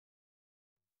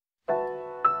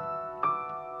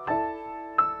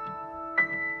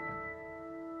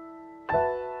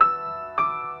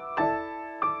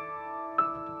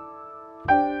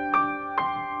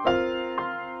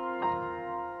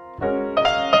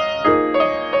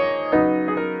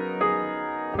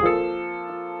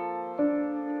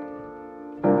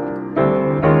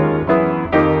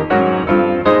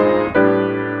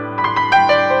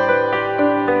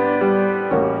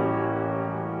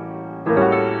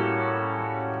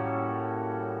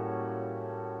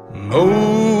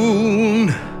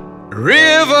Moon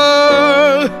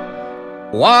river,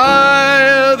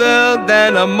 wider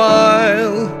than a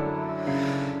mile,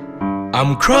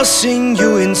 I'm crossing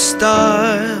you in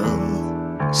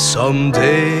style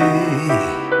someday.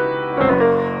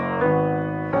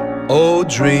 Oh,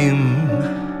 dream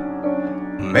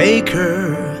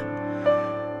maker,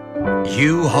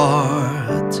 you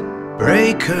heartbreaker,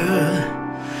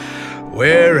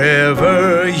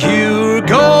 wherever you're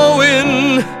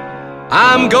going,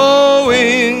 I'm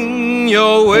going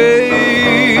your way.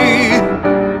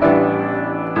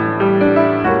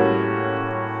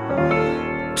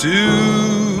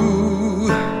 Two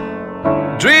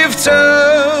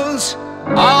drifters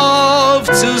off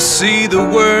to see the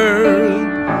world.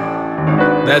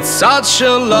 That's such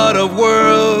a lot of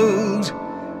world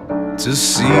to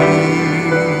see.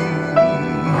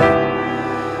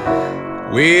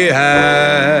 We after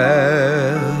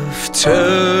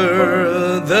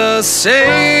the same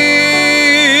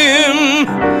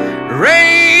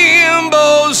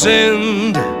rainbow's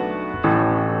end,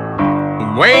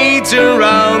 wait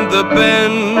around the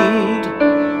bend,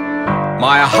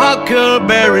 my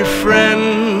huckleberry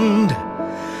friend.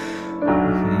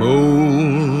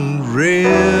 Moon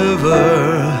river,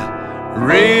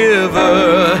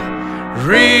 river,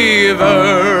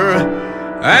 river,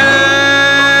 and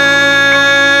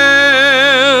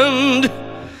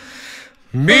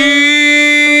me.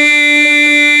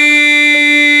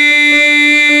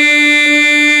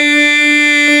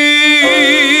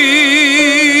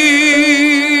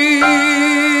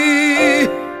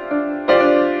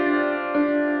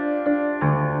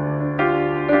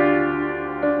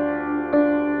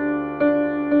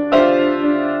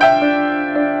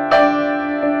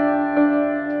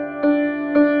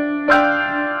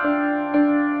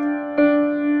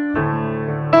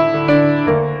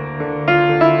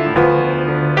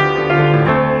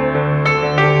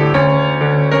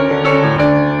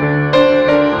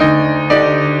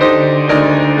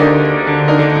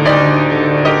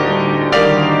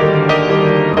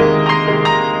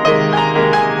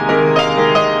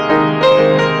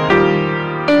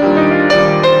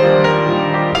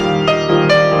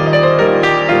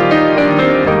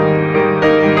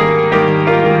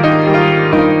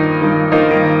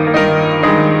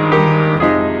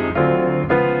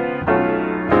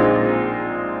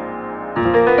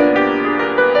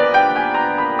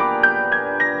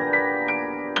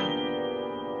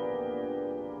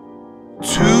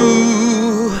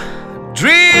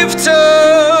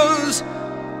 Drifters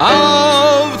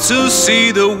out to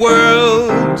see the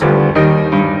world.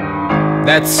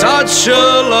 That's such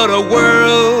a lot of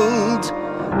world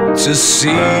to see.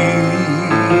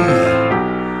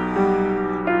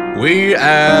 We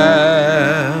after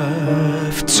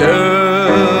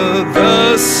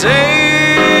the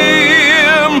same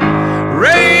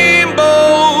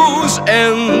rainbow's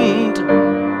end,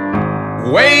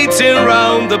 waiting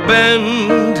round the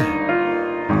bend,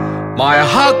 my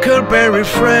huckleberry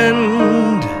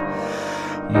friend.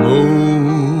 Moon